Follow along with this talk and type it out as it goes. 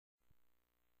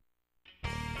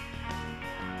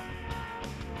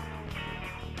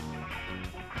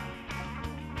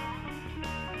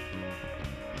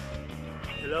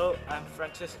Hello, I'm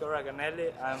Francesco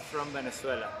Racanelli. I'm from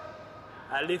Venezuela.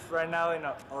 I live right now in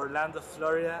Orlando,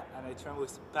 Florida, and I train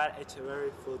with Pat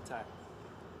Echeverry full time.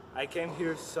 I came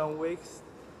here some weeks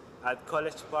at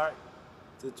College Park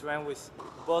to train with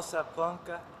Bosa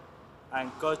Ponca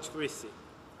and Coach Greasy.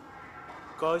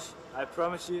 Coach, I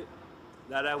promise you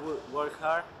that I will work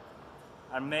hard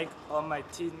and make all my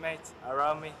teammates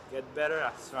around me get better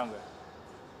and stronger.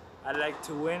 I like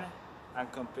to win and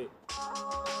compete.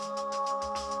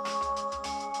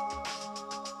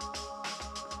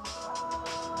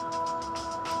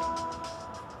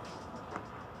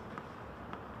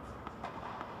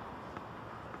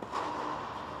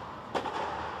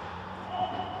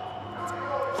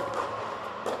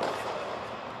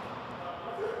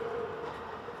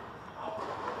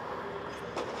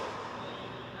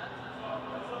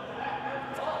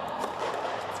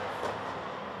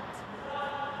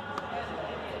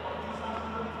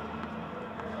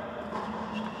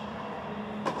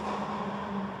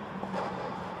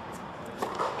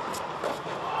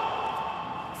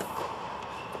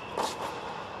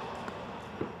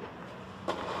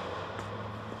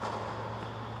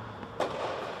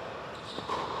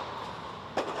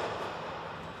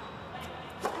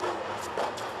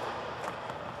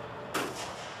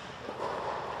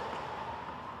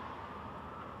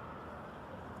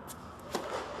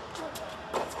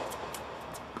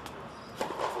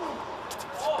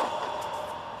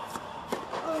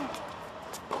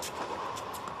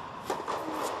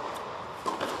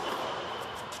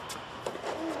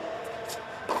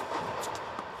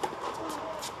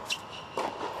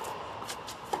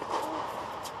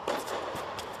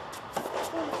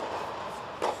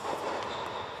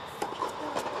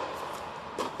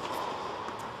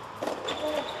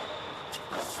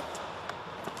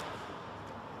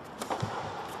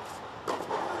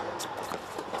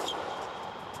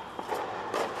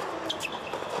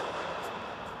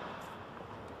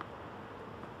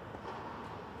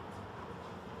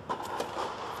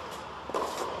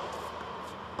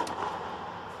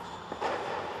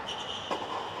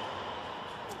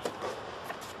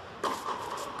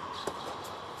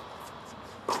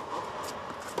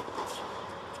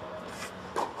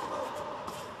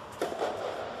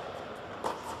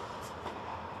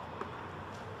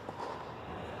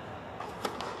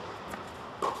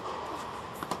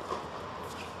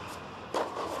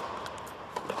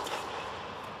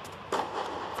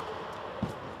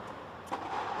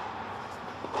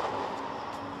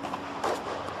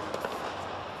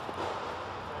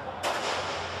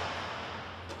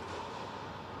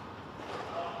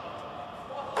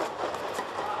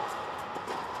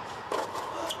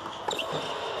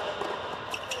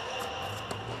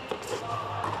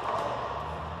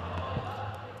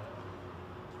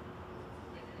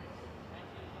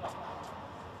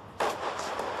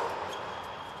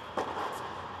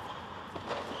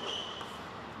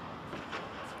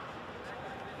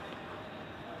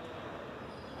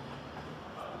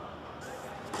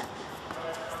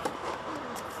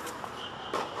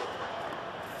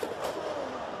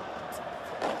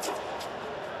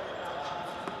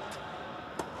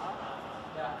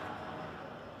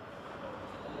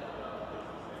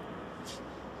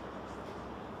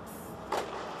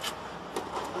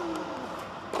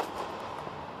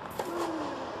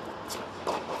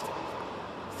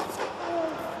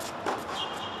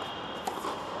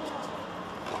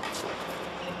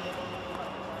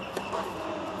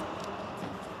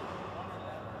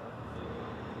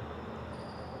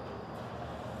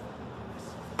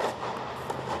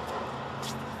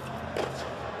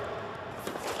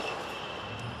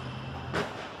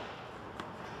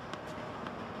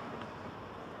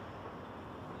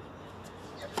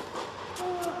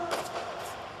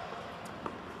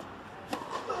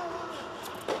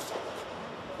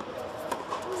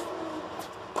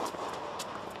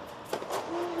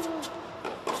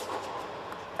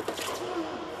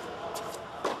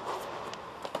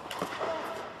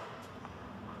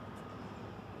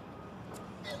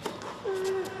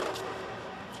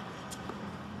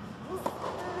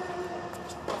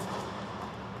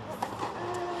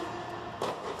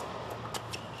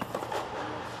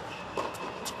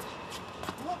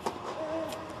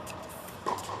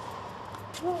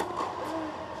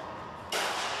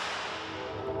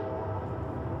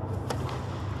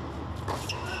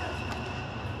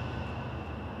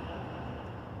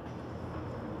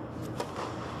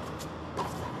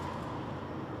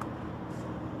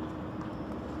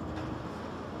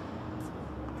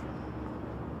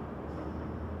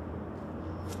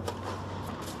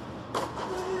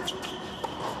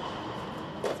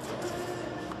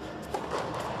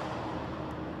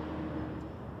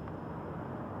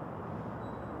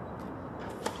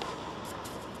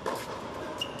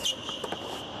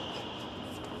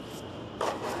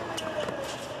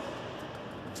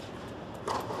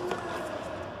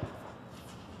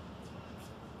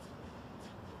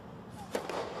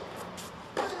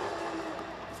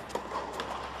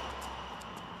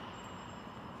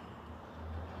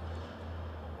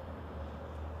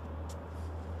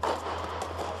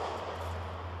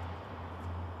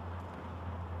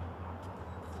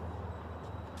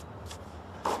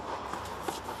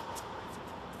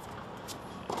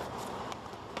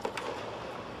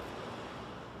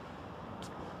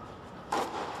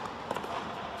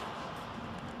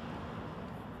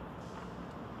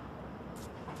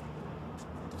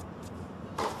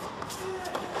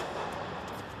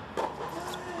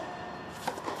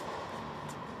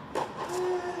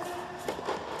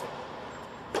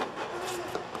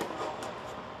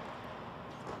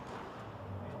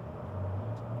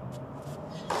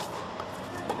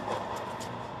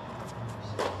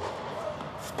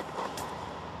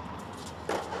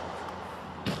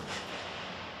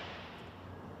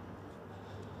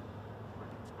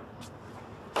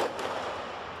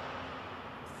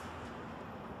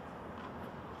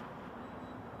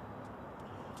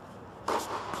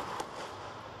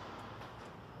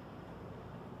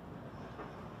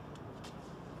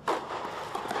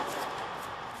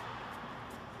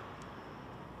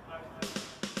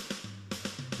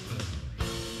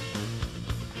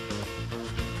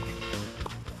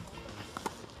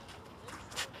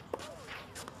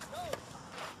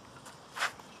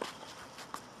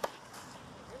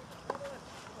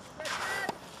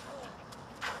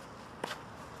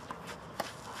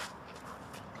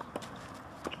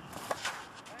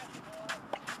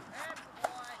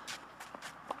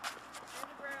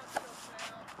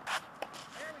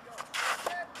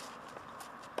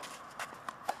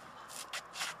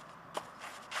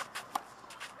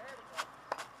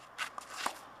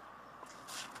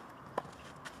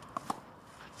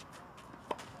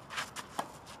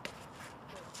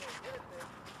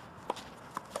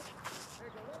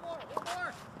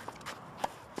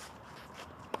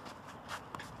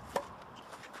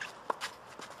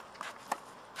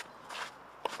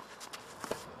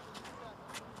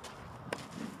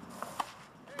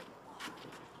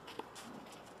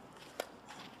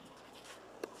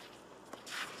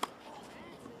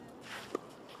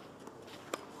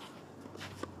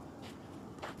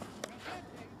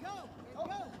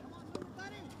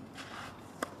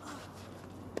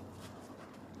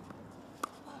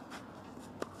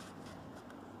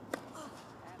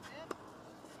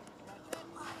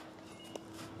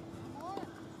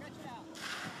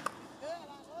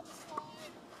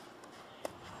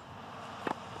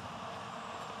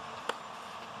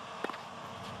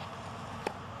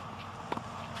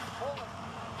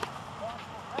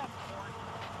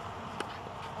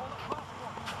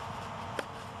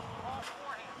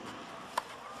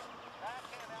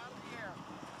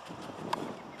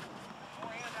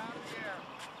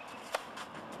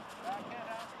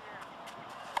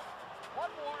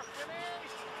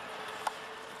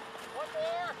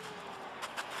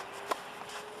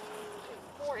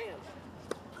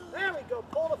 go.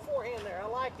 Pull the forehand there. I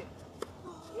like it.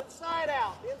 Inside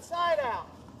out. Inside out.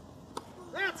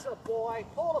 That's a boy.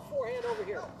 Pull the forehand over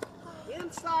here.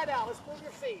 Inside out. Let's move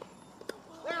your feet.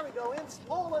 There we go.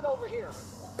 Pull it over here.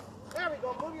 There we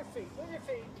go. Move your feet. Move your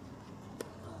feet.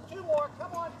 Two more.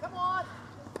 Come on. Come on.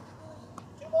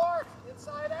 Two more.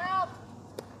 Inside out.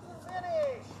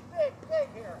 Finish. Big, big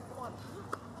here. Come on.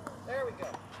 There we go.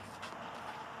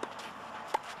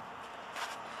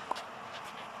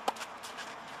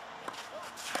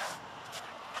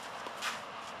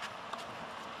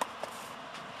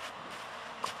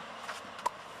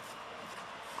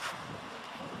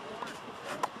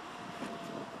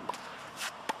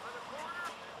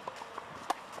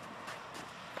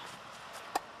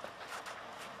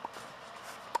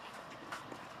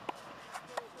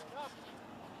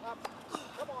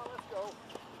 Come on, let's go.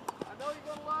 I know you're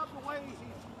going to love the way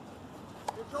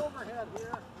it's overhead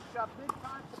here. He's got big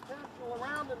time potential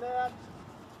around the net.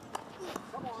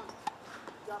 Come on.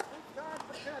 He's got big time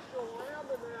potential around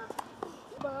the net.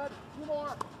 Hey, bud. Two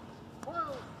more.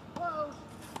 Close. Close.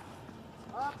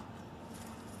 Up.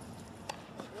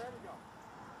 There we go.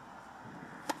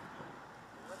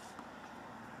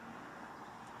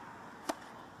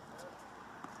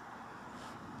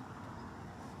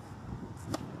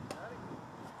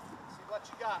 What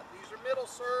you got? These are middle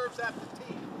serves at the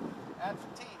tee. At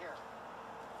the tee here.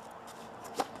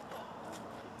 Keep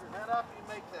your head up, you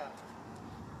make that.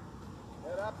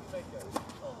 Head up, you make that.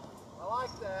 I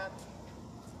like that.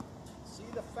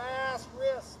 See the fast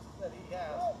wrist that he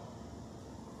has.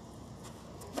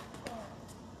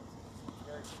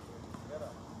 Very good. Head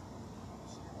up.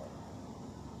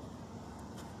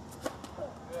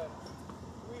 Good.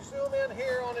 We zoom in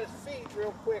here on his feet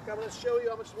real quick. I'm going to show you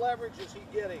how much leverage is he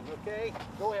getting, okay?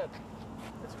 Go ahead.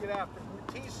 Let's get after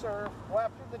the tee serve. Go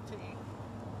after the tee.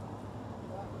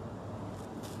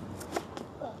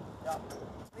 Yeah.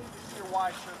 Need to see your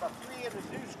wide serve. About 3 in the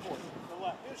deuce court. The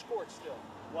what? Deuce court still.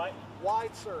 Wide?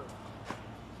 Wide serve.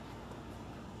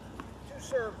 2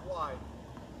 serves wide.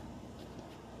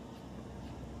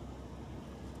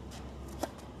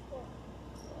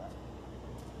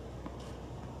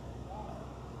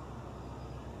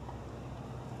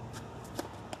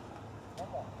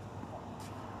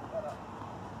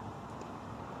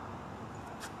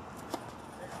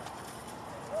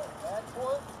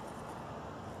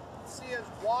 See his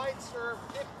wide serve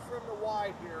kick from the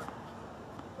wide here.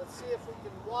 Let's see if we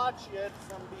can watch it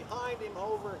from behind him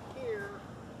over here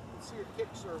and see your kick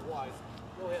serve wide.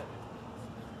 Go ahead.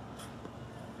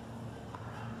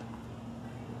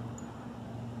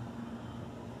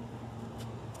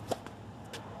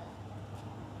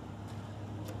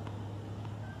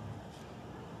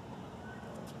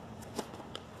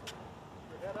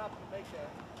 Your head up and make that.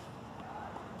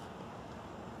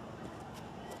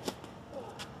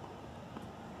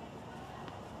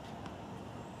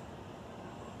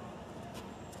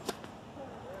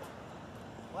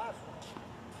 Last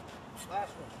one.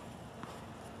 Last one.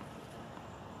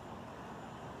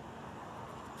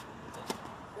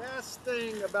 Best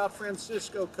thing about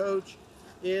Francisco, Coach,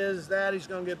 is that he's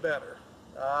going to get better.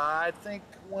 I think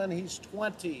when he's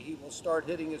 20, he will start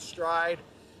hitting his stride.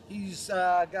 He's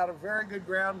got a very good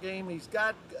ground game. He's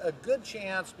got a good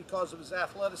chance because of his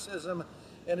athleticism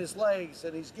and his legs,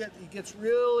 and he gets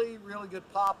really, really good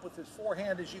pop with his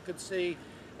forehand, as you can see.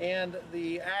 And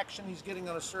the action he's getting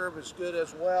on a serve is good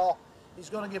as well. He's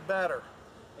going to get better.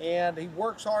 And he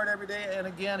works hard every day, and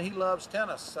again, he loves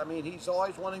tennis. I mean, he's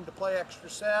always wanting to play extra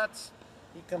sets.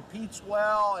 He competes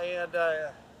well, and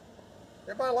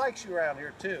everybody likes you around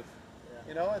here too. Yeah.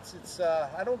 You know,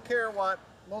 I don't care what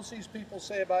most of these people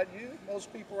say about you.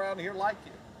 Most people around here like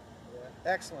you.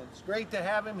 Yeah. Excellent. It's great to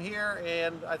have him here,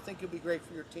 and I think it'll be great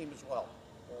for your team as well.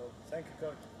 Thank you,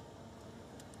 Coach.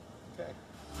 Okay.